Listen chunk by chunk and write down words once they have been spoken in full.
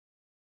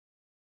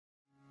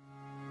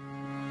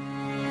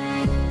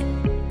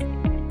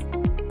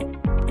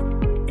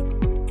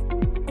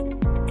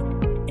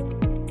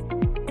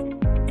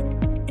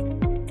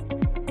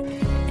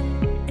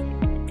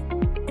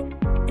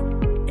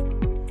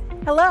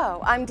Hello,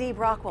 I'm Dee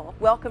Brockwell.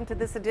 Welcome to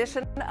this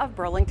edition of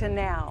Burlington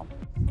Now.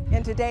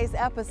 In today's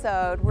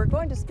episode, we're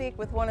going to speak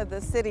with one of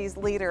the city's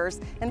leaders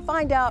and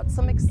find out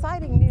some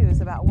exciting news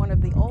about one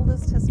of the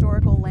oldest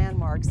historical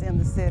landmarks in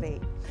the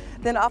city.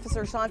 Then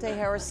Officer Shante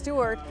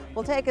Harris-Stewart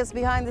will take us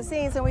behind the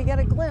scenes and we get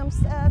a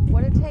glimpse at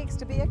what it takes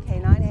to be a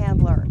canine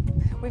handler.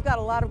 We've got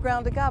a lot of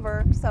ground to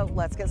cover, so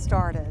let's get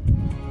started.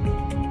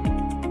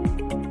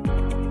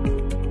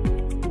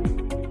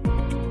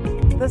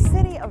 The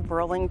city of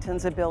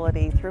Burlington's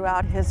ability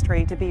throughout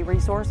history to be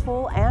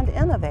resourceful and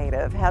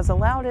innovative has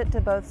allowed it to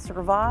both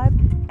survive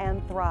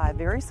and thrive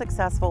very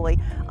successfully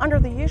under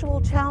the usual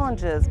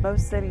challenges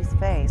most cities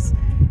face.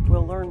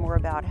 We'll learn more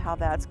about how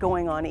that's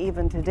going on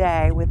even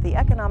today with the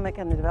Economic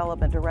and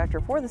Development Director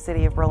for the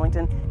City of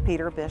Burlington,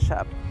 Peter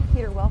Bishop.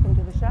 Peter, welcome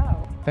to the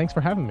show. Thanks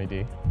for having me,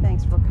 Dee.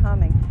 Thanks for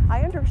coming.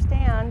 I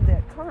understand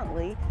that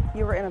currently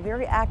you are in a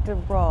very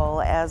active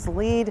role as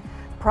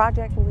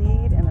project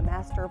lead in a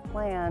master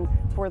plan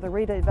for the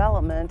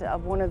redevelopment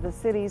of one of the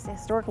city's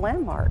historic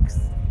landmarks.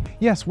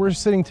 Yes, we're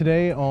sitting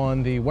today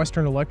on the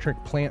Western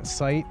Electric plant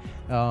site.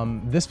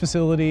 This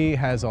facility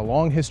has a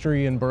long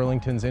history in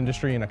Burlington's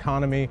industry and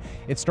economy.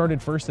 It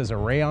started first as a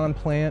rayon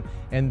plant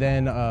and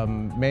then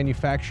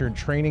manufactured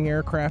training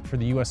aircraft for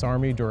the U.S.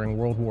 Army during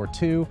World War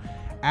II.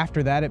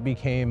 After that, it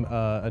became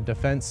a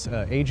defense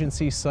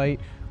agency site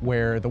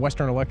where the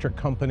Western Electric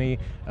Company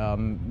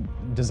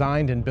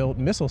designed and built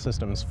missile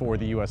systems for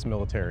the U.S.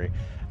 military.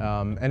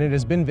 And it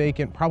has been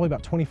vacant probably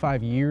about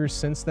 25 years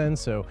since then,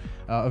 so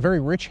a very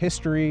rich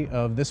history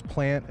of this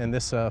plant and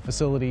this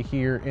facility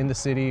here in the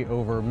city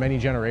over many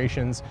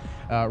generations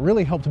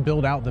really helped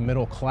build out the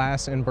middle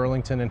class in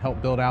Burlington and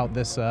helped build out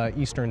this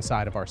eastern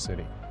side of our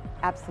city.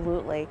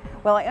 Absolutely.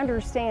 Well, I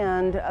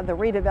understand the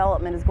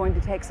redevelopment is going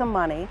to take some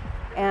money,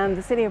 and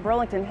the City of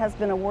Burlington has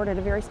been awarded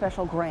a very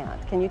special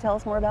grant. Can you tell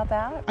us more about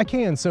that? I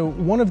can. So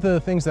one of the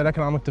things that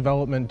economic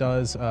development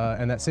does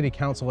and that City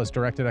Council has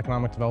directed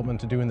economic development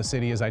to do in the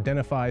city is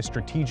identify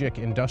strategic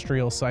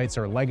industrial sites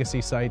or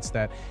legacy sites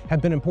that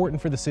have been important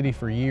for the city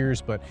for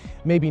years but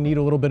maybe need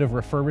a little bit of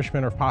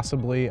refurbishment or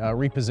possibly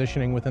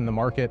repositioning within the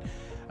market.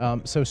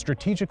 So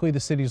strategically the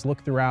city's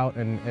looked throughout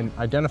and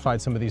identified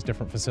some of these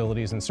different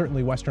facilities, and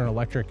certainly Western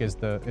Electric is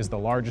the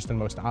largest and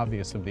most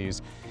obvious of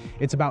these.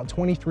 It's about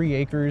 23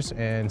 acres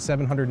and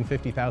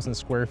 750,000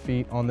 square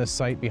feet on this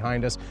site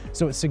behind us,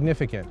 so it's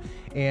significant.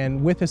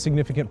 And with a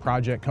significant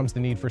project comes the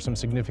need for some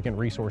significant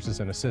resources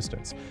and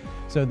assistance.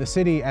 So the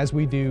city, as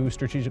we do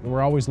strategically,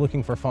 we're always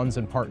looking for funds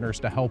and partners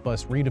to help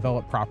us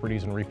redevelop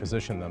properties and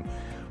reposition them.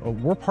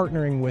 We're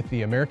partnering with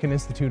the American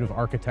Institute of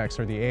Architects,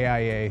 or the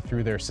AIA,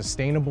 through their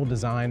Sustainable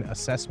Design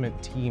Assessment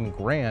Team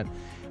grant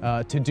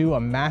to do a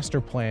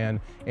master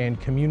plan and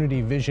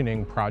community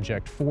visioning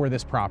project for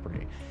this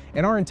property.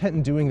 And our intent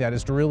in doing that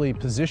is to really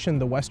position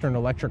the Western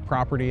Electric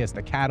property as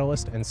the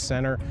catalyst and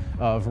center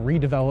of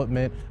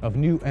redevelopment, of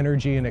new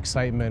energy and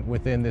excitement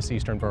within this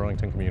Eastern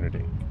Burlington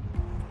community.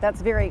 That's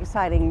very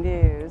exciting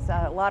news.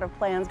 A lot of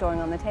plans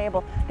going on the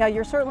table. Now,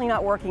 you're certainly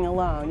not working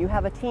alone. You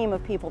have a team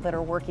of people that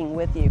are working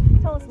with you.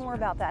 Tell us more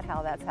about that,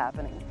 how that's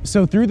happening.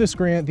 So through this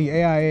grant, the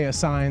AIA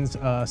assigns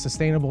a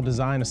Sustainable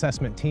Design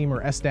Assessment Team,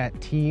 or SDAT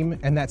team,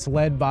 and that's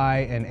led by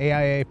an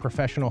AIA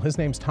professional. His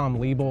name's Tom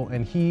Liebel,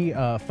 and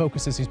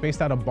he's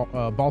based out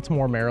of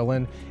Baltimore,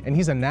 Maryland, and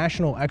he's a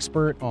national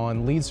expert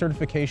on LEED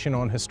certification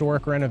on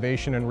historic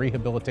renovation and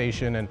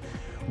rehabilitation. And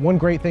one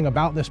great thing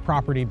about this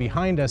property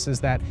behind us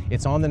is that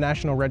it's on the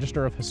National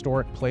Register of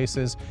Historic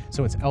Places,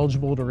 so it's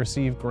eligible to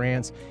receive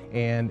grants,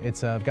 and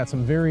it's got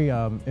some very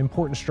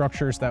important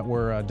structures that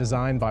were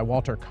designed by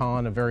Walter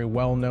Kahn, a very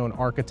well-known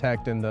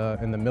architect in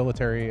the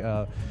military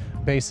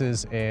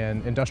bases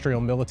and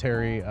industrial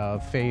military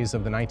phase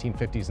of the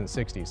 1950s and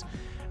 60s.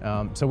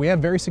 So we have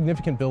very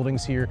significant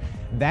buildings here.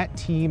 That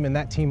team and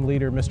that team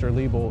leader, Mr.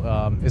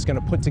 Liebel, is going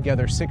to put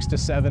together 6 to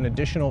 7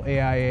 additional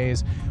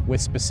AIAs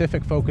with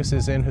specific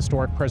focuses in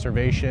historic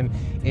preservation,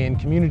 in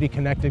community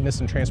connectedness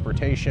and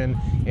transportation,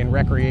 in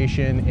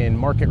recreation, in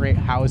market rate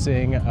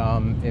housing,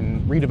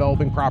 in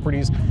redeveloping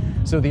properties.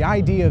 So the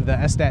idea of the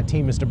SDAT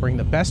team is to bring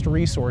the best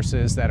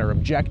resources that are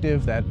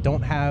objective, that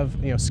don't have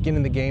skin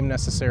in the game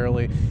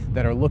necessarily,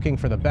 that are looking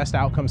for the best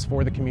outcomes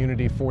for the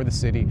community, for the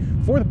city,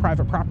 for the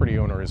private property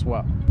owner as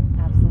well.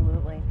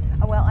 Absolutely.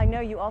 Well, I know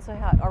you also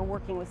are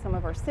working with some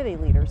of our city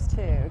leaders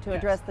too to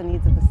address the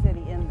needs of the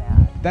city in that.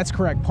 That's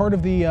correct. Part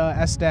of the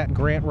SDAT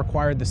grant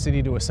required the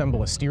city to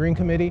assemble a steering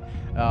committee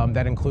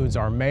that includes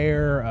our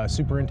mayor,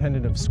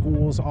 superintendent of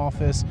schools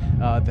office,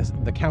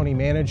 the county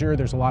manager.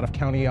 There's a lot of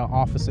county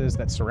offices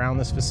that surround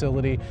this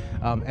facility,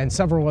 and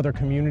several other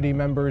community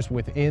members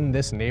within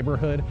this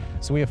neighborhood.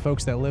 So we have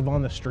folks that live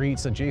on the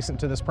streets adjacent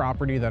to this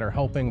property that are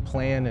helping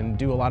plan and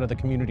do a lot of the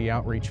community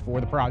outreach for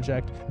the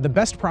project. The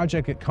best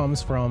project, it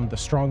comes from the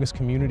strongest this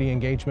community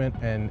engagement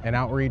and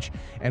outreach,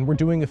 and we're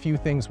doing a few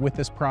things with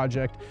this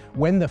project.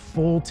 When the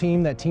full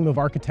team, that team of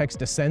architects,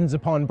 descends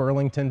upon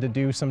Burlington to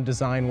do some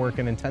design work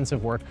and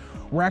intensive work,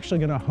 we're actually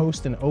going to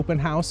host an open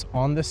house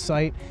on this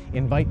site,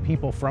 invite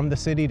people from the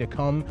city to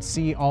come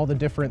see all the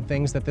different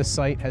things that this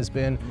site has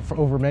been for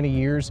over many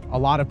years. A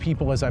lot of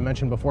people, as I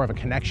mentioned before, have a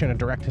connection, a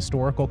direct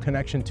historical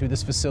connection to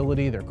this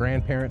facility. Their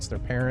grandparents, their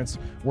parents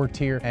worked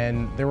here,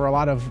 and there were a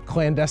lot of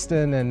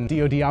clandestine and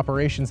DoD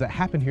operations that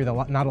happened here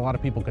that not a lot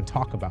of people could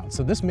talk about.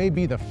 So this may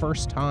be the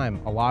first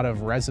time a lot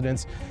of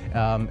residents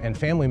and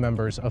family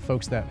members of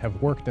folks that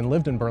have worked and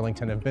lived in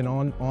Burlington have been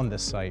on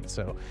this site.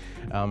 So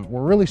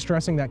we're really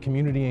stressing that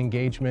community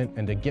engagement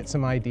and to get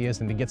some ideas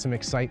and to get some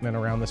excitement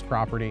around this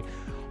property.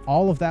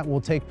 All of that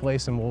will take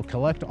place, and we'll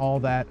collect all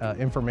that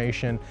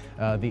information.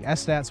 The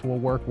SDATs will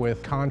work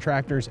with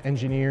contractors,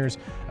 engineers,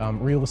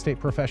 real estate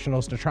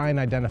professionals to try and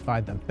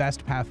identify the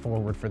best path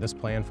forward for this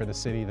plan for the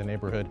city, the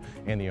neighborhood,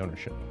 and the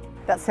ownership.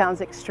 That sounds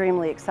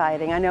extremely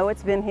exciting. I know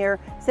it's been here,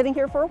 sitting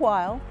here for a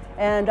while,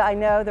 and I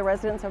know the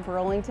residents of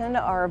Burlington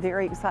are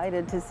very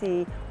excited to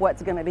see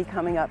what's going to be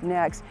coming up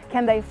next.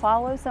 Can they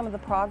follow some of the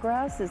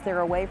progress? Is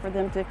there a way for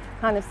them to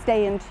kind of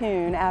stay in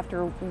tune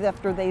after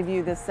they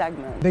view this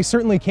segment? They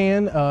certainly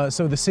can.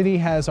 So the city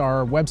has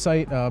our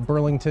website,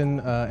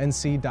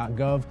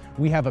 burlingtonnc.gov.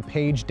 We have a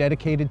page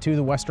dedicated to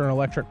the Western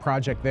Electric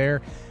project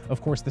there.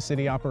 Of course, the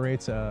city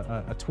operates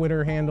a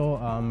Twitter handle,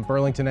 or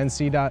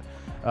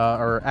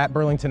at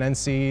Burlington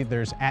NC.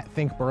 There's at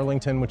Think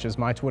Burlington, which is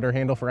my Twitter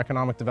handle for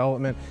economic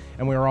development,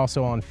 and we are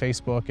also on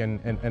Facebook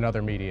and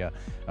other media.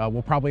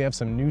 We'll probably have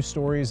some news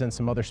stories and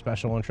some other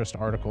special interest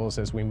articles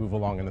as we move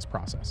along in this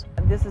process.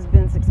 This has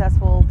been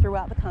successful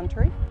throughout the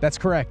country? That's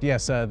correct,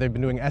 yes. They've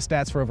been doing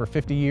SDATs for over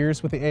 50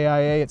 years with the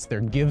AIA. It's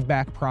their Give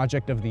Back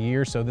Project of the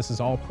Year, so this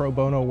is all pro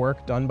bono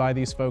work done by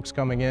these folks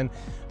coming in.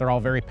 They're all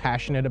very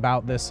passionate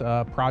about this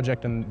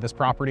project and this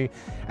property,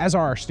 as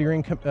are our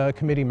steering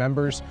committee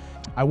members.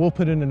 I will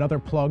put in another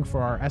plug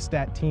for our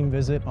SDAT team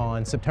visit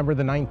on September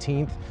the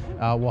 19th.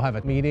 We'll have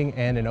a meeting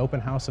and an open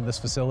house of this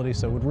facility,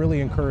 so would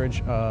really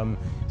encourage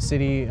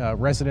city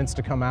residents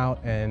to come out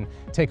and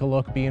take a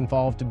look, be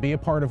involved, to be a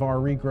part of our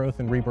regrowth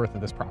and rebirth of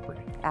this property.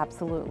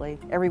 Absolutely.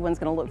 Everyone's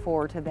going to look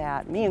forward to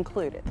that, me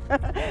included.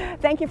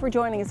 Thank you for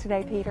joining us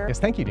today, Peter. Yes,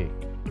 thank you, Dee.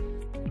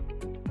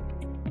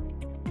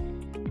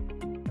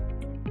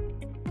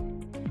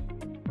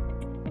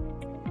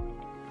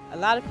 A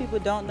lot of people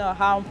don't know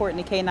how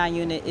important the K9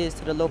 unit is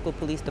to the local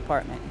police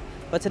department.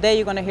 But today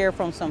you're going to hear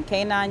from some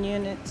K9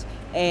 units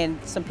and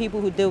some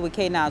people who deal with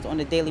K9s on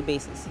a daily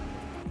basis.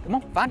 Come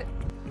on, find it.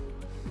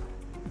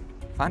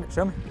 Find it,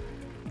 show me.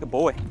 Good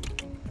boy.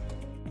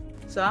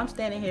 So I'm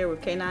standing here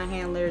with K9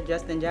 handler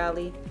Justin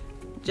Jolly.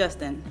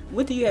 Justin,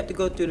 what do you have to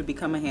go through to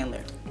become a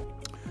handler?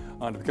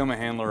 To become a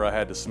handler, I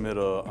had to submit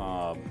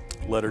a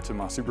letter to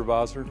my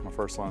supervisor, my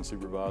first line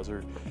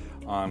supervisor.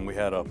 We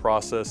had a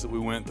process that we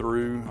went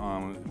through,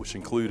 which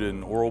included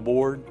an oral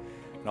board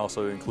and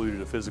also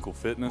included a physical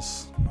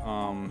fitness,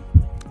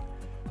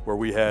 where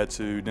we had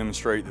to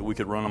demonstrate that we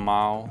could run a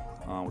mile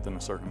within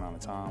a certain amount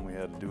of time. We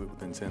had to do it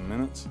within 10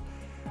 minutes.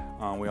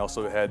 We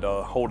also had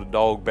to hold a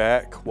dog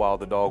back while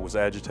the dog was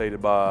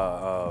agitated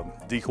by a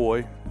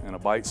decoy and a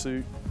bite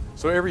suit.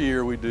 So every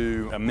year we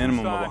do a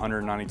minimum of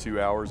 192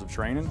 hours of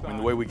training. And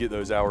the way we get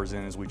those hours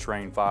in is we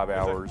train 5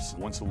 hours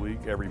once a week,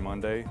 every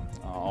Monday.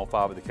 All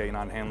 5 of the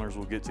K9 handlers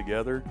will get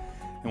together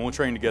and we'll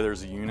train together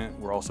as a unit.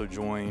 We're also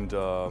joined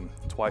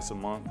twice a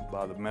month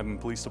by the Mebane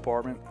Police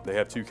Department. They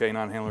have 2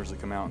 K9 handlers that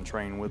come out and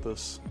train with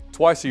us.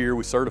 Twice a year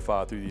we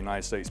certify through the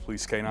United States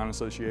Police K9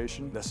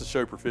 Association. That's to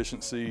show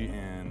proficiency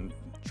in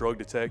drug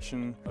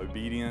detection,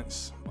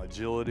 obedience,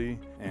 agility,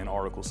 and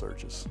article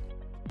searches.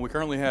 We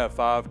currently have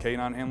 5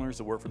 K9 handlers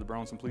that work for the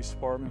Burlington Police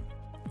Department.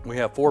 We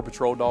have 4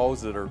 patrol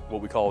dogs that are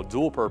what we call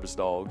dual-purpose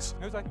dogs.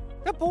 It was like,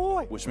 good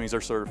boy! Which means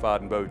they're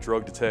certified in both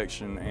drug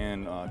detection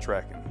and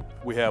tracking.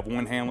 We have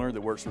 1 handler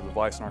that works for the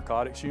Vice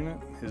Narcotics Unit.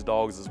 His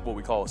dog is what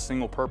we call a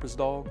single-purpose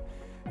dog,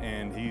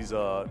 and he's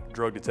a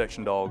drug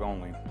detection dog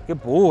only.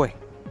 Good boy.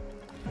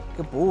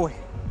 Good boy.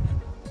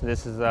 So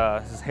this is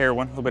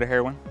heroin, a little bit of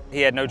heroin.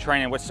 He had no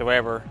training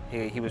whatsoever.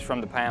 He was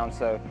from the pound,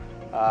 so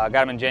got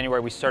him in January.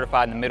 We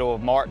certified in the middle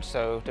of March,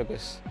 so it took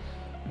us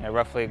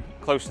roughly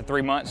close to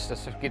 3 months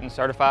just getting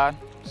certified.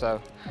 So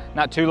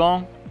not too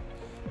long.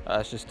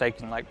 It's just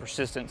taking like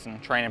persistence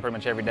and training pretty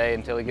much every day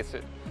until he gets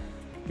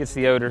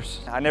the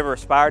odors. I never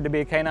aspired to be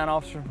a K9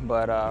 officer,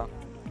 but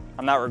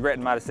I'm not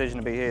regretting my decision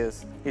to be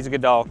his. He's a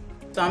good dog.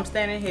 So I'm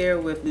standing here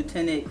with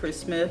Lieutenant Chris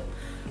Smith.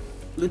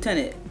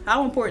 Lieutenant,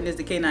 how important is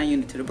the K9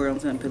 unit to the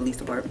Burlington Police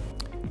Department?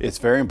 It's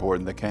very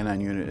important. The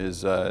K9 unit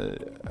is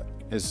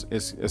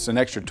an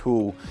extra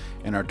tool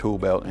in our tool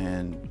belt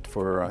and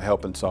for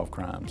helping solve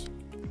crimes.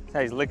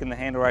 Hey, he's licking the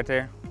handle right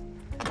there.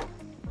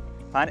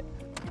 Find it.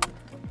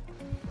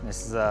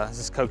 This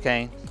is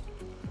cocaine.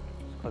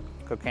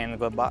 Cocaine in the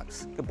glove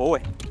box. Good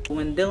boy.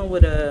 When dealing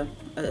with an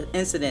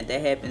incident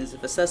that happens,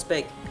 if a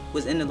suspect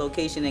was in the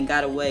location and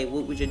got away,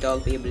 what would your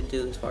dog be able to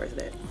do as far as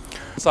that?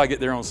 So I get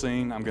there on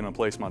scene, I'm gonna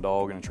place my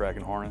dog in a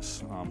tracking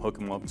harness, hook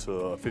him up to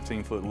a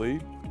 15-foot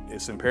lead.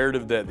 It's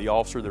imperative that the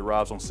officer that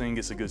arrives on scene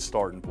gets a good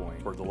starting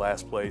point, or the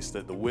last place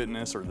that the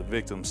witness or the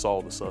victim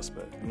saw the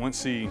suspect.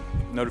 Once he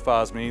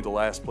notifies me the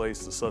last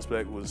place the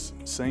suspect was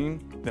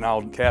seen, then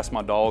I'll cast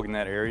my dog in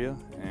that area,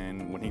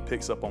 and when he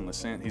picks up on the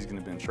scent, he's gonna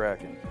be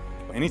tracking.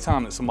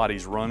 Anytime that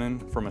somebody's running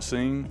from a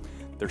scene,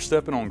 they're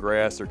stepping on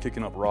grass, they're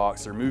kicking up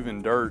rocks, they're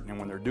moving dirt, and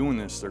when they're doing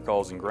this, they're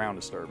causing ground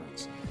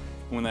disturbance.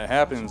 When that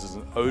happens,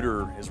 an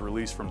odor is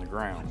released from the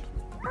ground.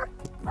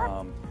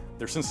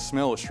 Their sense of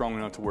smell is strong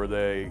enough to where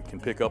they can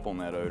pick up on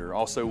that odor.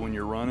 Also, when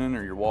you're running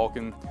or you're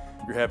walking,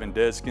 you're having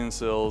dead skin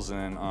cells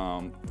and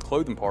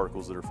clothing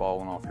particles that are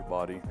falling off your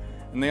body.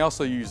 And they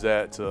also use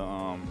that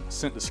to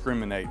scent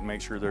discriminate and make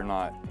sure they're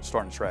not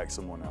starting to track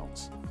someone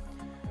else.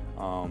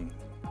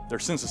 Their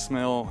sense of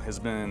smell has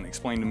been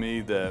explained to me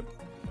that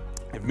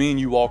if me and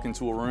you walk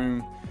into a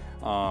room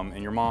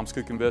and your mom's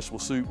cooking vegetable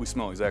soup, we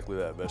smell exactly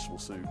that vegetable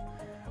soup.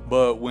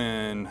 But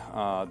when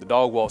the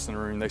dog walks in the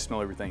room, they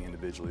smell everything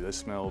individually. They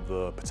smell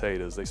the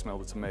potatoes, they smell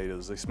the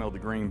tomatoes, they smell the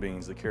green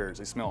beans, the carrots,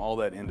 they smell all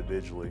that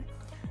individually.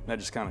 And that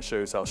just kind of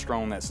shows how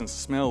strong that sense of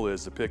smell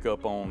is to pick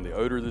up on the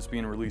odor that's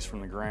being released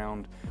from the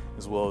ground,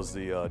 as well as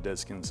the dead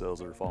skin cells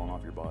that are falling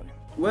off your body.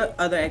 What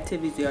other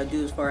activities do y'all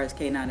do as far as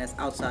K9 that's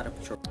outside of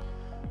patrol?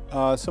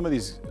 Some of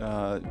these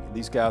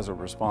guys are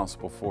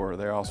responsible for,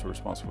 they're also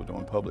responsible for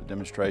doing public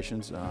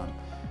demonstrations,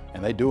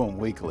 and they do them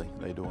weekly.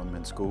 They do them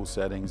in school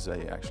settings,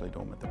 they actually do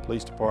them at the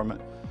police department,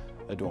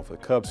 they do them for the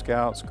Cub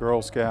Scouts,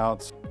 Girl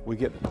Scouts. We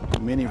get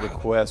many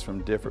requests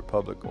from different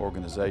public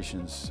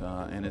organizations,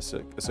 and it's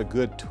a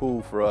good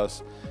tool for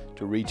us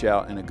to reach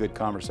out and a good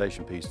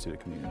conversation piece to the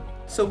community.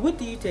 So what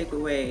do you take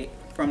away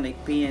from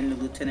being the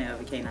lieutenant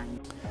of a K9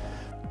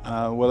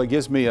 unit? Well, it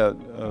gives me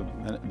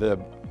the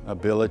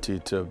ability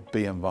to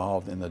be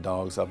involved in the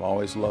dogs. I've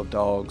always loved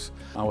dogs.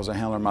 I was a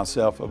handler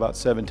myself about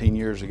 17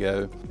 years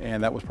ago,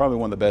 and that was probably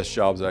one of the best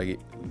jobs that I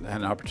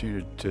had an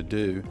opportunity to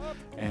do.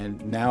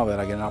 And now that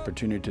I get an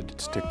opportunity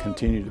to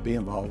continue to be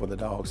involved with the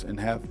dogs and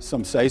have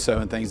some say-so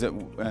in things that,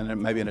 and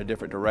maybe in a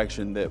different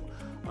direction that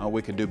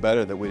we could do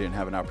better that we didn't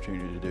have an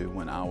opportunity to do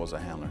when I was a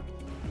handler.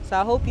 So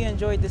I hope you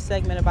enjoyed this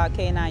segment about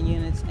K9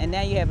 units, and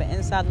now you have an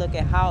inside look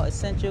at how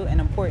essential and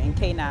important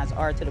K9s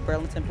are to the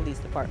Burlington Police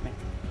Department.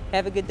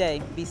 Have a good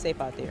day. Be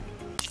safe out there.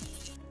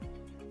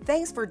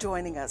 Thanks for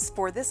joining us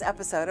for this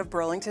episode of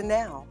Burlington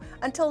Now.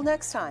 Until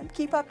next time,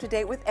 keep up to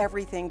date with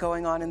everything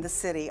going on in the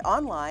city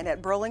online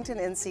at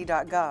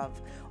burlingtonnc.gov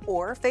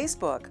or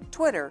Facebook,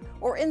 Twitter,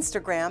 or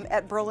Instagram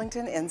at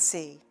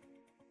BurlingtonNC.